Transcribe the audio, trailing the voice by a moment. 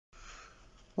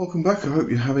Welcome back. I hope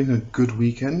you're having a good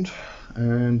weekend.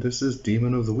 And this is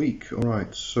Demon of the Week.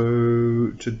 Alright,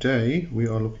 so today we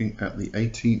are looking at the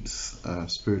 18th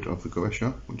spirit of the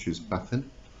Goetia, which is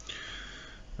Bathin.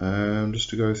 Just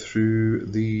to go through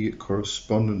the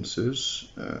correspondences,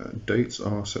 dates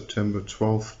are September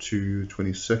 12th to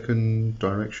 22nd,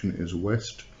 direction is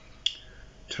west,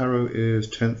 tarot is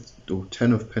 10th or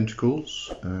 10 of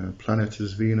Pentacles, planet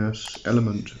is Venus,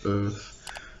 element Earth,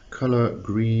 color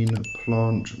green,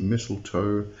 plant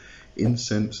mistletoe,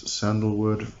 incense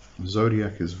sandalwood,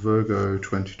 zodiac is Virgo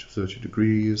 20 to 30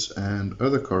 degrees, and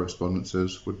other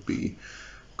correspondences would be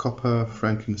copper,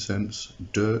 frankincense,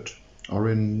 dirt,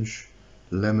 orange,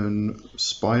 lemon,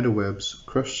 spider webs,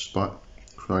 crushed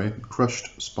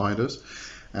spiders,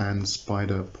 and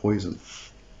spider poison.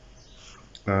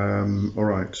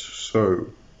 Alright, so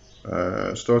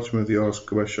starting with the Ask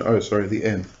Goetia, the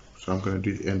N. So I'm going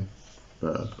to do the N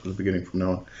at the beginning from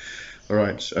now on.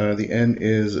 Alright, the N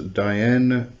is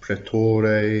Daemon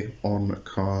pretore on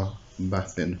car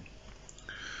Bathin.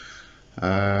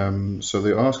 So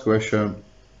the Ask Goetia.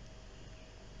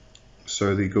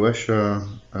 So the Goetia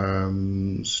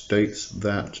states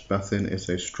that Bathin is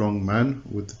a strong man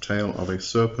with the tail of a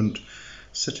serpent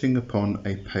sitting upon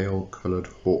a pale coloured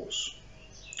horse.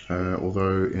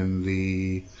 Although in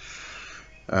the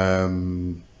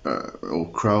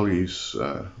Crowley's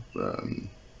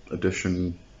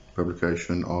edition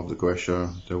publication of the Goetia,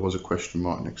 there was a question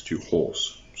mark next to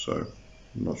horse, so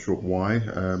I'm not sure why.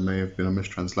 May have been a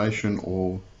mistranslation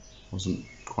or wasn't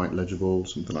quite legible,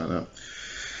 something like that.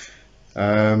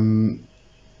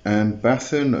 And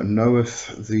Bathin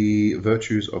knoweth the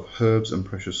virtues of herbs and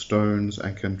precious stones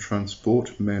and can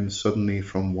transport men suddenly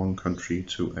from one country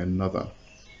to another.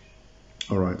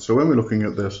 Alright, so when we're looking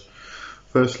at this,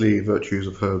 firstly, virtues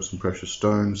of herbs and precious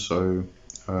stones, so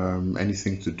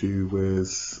anything to do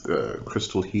with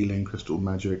crystal healing, crystal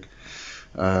magic,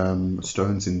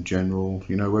 stones in general.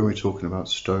 You know, when we're talking about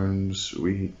stones,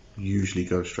 we usually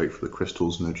go straight for the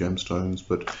crystals and the gemstones,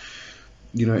 but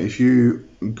you know, if you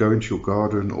go into your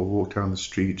garden or walk down the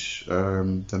street, there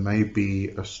may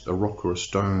be a rock or a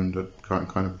stone that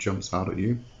kind of jumps out at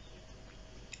you,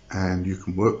 and you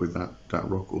can work with that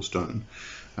rock or stone.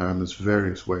 There's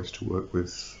various ways to work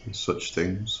with such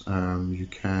things. You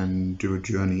can do a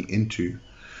journey into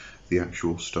the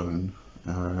actual stone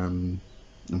and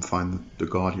find the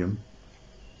guardian.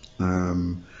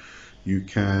 You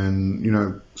can, you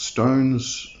know,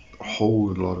 stones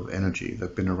hold a lot of energy.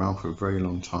 They've been around for a very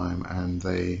long time, and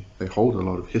they hold a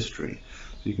lot of history.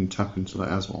 So you can tap into that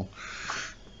as well.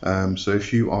 So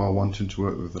if you are wanting to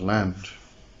work with the land,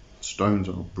 stones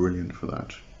are brilliant for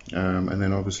that. And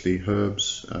then obviously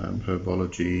herbs,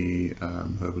 herbology,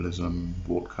 herbalism,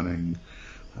 wart cunning,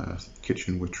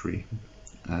 kitchen witchery,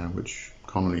 which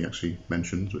Connolly actually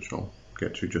mentions, which I'll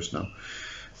get to just now.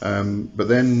 But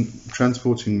then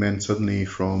transporting men suddenly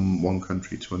from one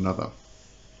country to another.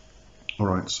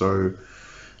 Alright, so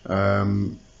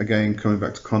again, coming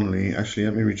back to Connolly, actually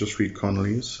let me just read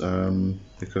Connolly's,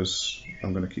 because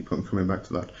I'm going to keep on coming back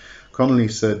to that. Connolly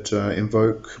said,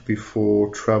 invoke before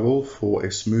travel for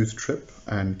a smooth trip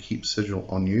and keep sigil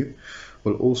on you.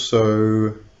 Will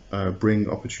also bring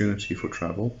opportunity for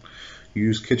travel.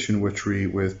 Use kitchen witchery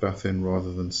with Bathin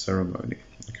rather than ceremony.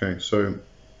 Okay, so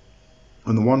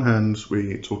on the one hand,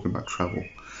 we're talking about travel.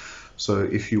 So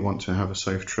if you want to have a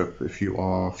safe trip, if you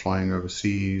are flying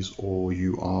overseas or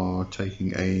you are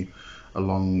taking a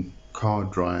long car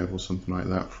drive or something like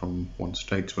that from one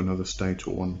state to another state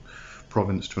or one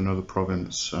province to another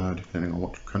province, depending on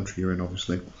what country you're in,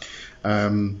 obviously,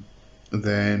 then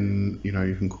you know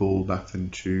you can call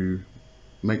Bathin to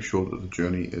make sure that the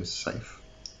journey is safe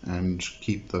and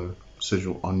keep the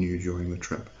sigil on you during the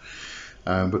trip.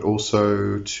 But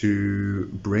also to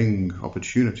bring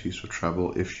opportunities for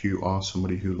travel. If you are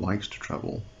somebody who likes to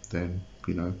travel, then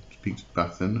you know, speak to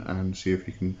Bathin and see if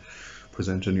you can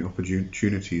present any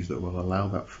opportunities that will allow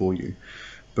that for you.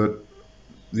 But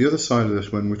the other side of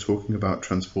this, when we're talking about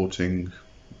transporting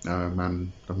a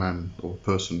man or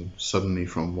person suddenly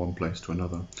from one place to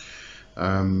another,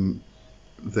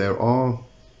 there are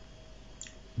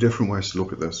different ways to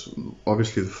look at this.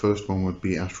 Obviously, the first one would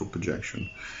be astral projection.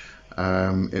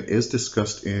 It is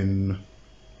discussed in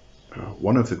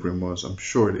one of the grimoires. I'm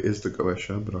sure it is the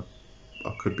Goetia, but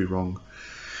I could be wrong.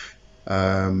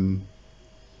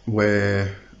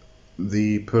 Where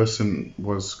the person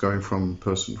was going from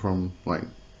like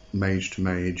mage to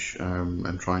mage,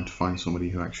 and trying to find somebody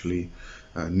who actually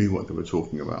knew what they were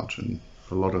talking about, and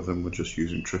a lot of them were just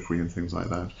using trickery and things like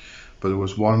that. But there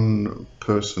was one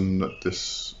person that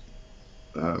this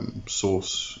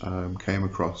source came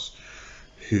across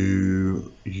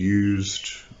who used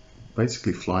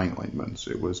basically flying ointments.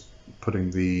 It was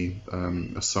putting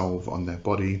a salve on their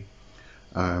body,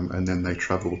 and then they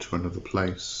traveled to another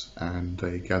place and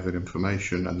they gathered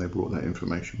information and they brought that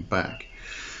information back.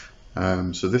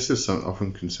 So this is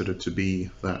often considered to be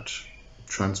that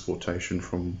transportation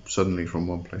suddenly from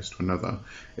one place to another.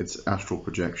 It's astral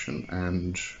projection,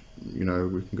 and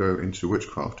we can go into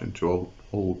witchcraft, into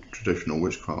old traditional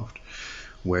witchcraft,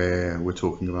 where we're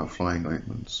talking about flying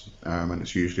ointments, and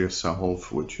it's usually a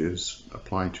salve which is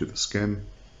applied to the skin,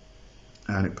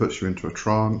 and it puts you into a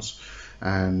trance,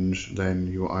 and then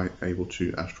you are able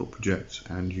to astral project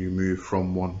and you move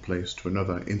from one place to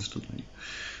another instantly.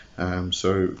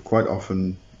 So quite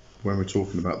often when we're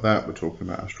talking about that, we're talking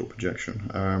about astral projection.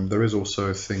 There is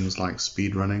also things like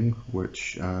speed running,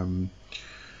 which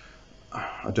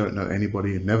I don't know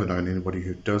anybody, never known anybody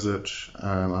who does it.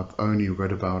 I've only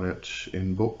read about it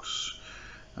in books.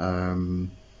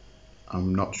 I'm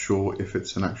not sure if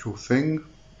it's an actual thing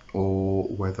or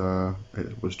whether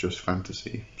it was just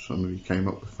fantasy. Somebody came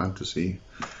up with fantasy,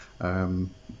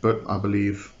 but I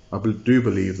do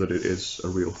believe that it is a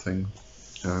real thing.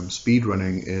 Speed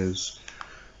running is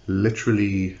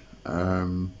literally,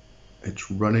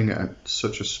 it's running at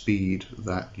such a speed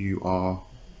that you are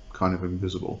kind of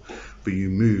invisible, but you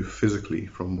move physically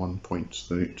from one point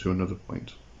to another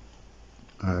point.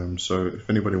 So if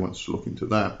anybody wants to look into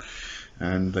that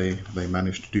and they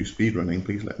manage to do speed running,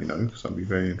 please let me know, because I'd be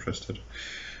very interested.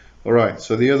 Alright,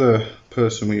 so the other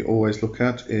person we always look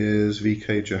at is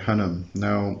VK Jehannam.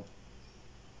 Now,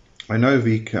 I know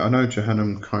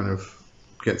Jehannam kind of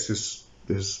gets this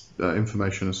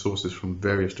information and sources from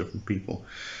various different people,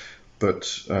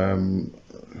 but I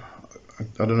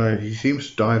don't know, he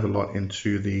seems to dive a lot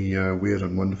into the weird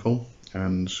and wonderful,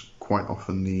 and quite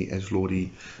often the edgelordy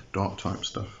dark type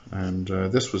stuff, and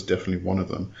this was definitely one of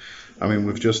them. I mean,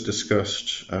 we've just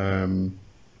discussed herbology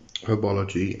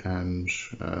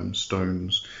and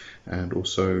stones and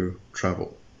also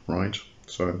travel, right?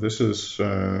 So this is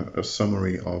a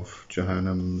summary of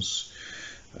Jehannam's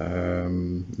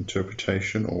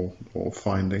interpretation or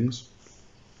findings.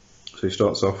 So he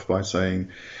starts off by saying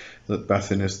that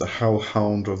Bathin is the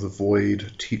hellhound of the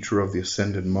void, teacher of the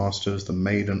ascended masters, the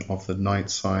maiden of the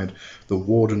night side, the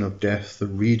warden of death, the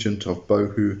regent of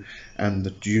Bohu, and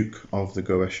the duke of the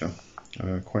Goetia.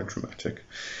 Quite dramatic.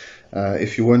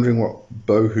 If you're wondering what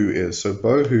Bohu is, so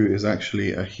Bohu is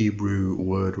actually a Hebrew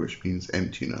word which means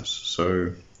emptiness.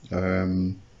 So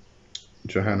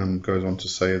Jehannam goes on to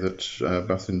say that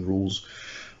Bathin rules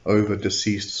over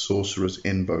deceased sorcerers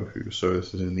in Bohu, so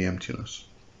this is in the emptiness.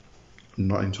 I'm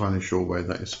not entirely sure where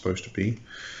that is supposed to be,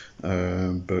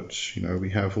 but we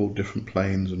have all different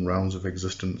planes and realms of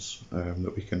existence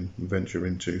that we can venture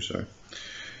into. So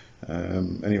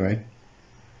anyway,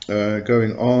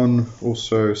 going on,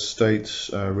 also states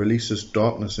releases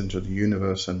darkness into the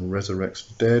universe and resurrects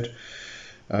the dead.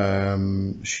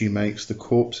 She makes the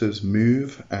corpses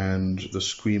move and the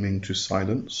screaming to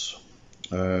silence.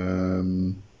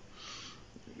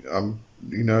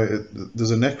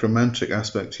 There's a necromantic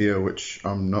aspect here which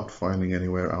I'm not finding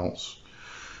anywhere else,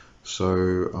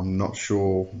 so I'm not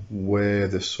sure where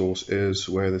this source is,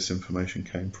 where this information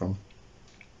came from.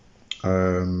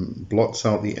 Blots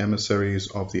out the emissaries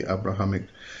of the Abrahamic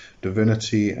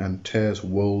divinity and tears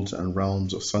worlds and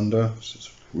realms asunder. This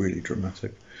is really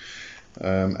dramatic.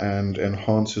 And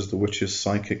enhances the witch's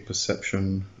psychic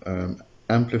perception,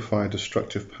 amplify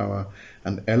destructive power,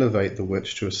 and elevate the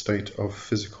witch to a state of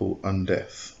physical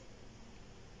undeath.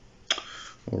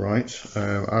 Alright,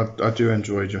 I do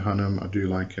enjoy Jehannam, I do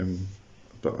like him,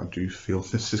 but I do feel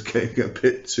this is getting a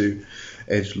bit too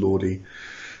edgelordy.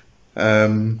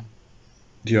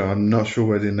 Yeah, I'm not sure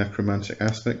where the necromantic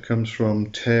aspect comes from.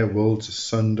 Tear worlds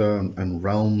asunder and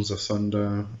realms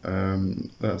asunder.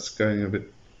 That's going a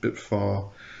bit far.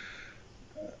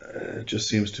 It just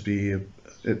seems to be a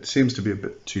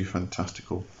bit too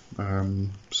fantastical.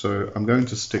 So I'm going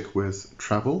to stick with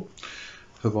travel,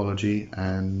 herbology,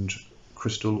 and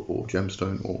crystal or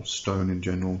gemstone or stone in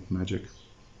general magic.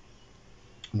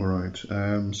 Alright,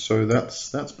 so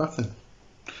that's Bathin.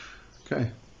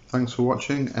 Okay, thanks for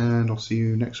watching, and I'll see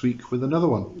you next week with another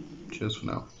one. Cheers for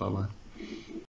now. Bye bye.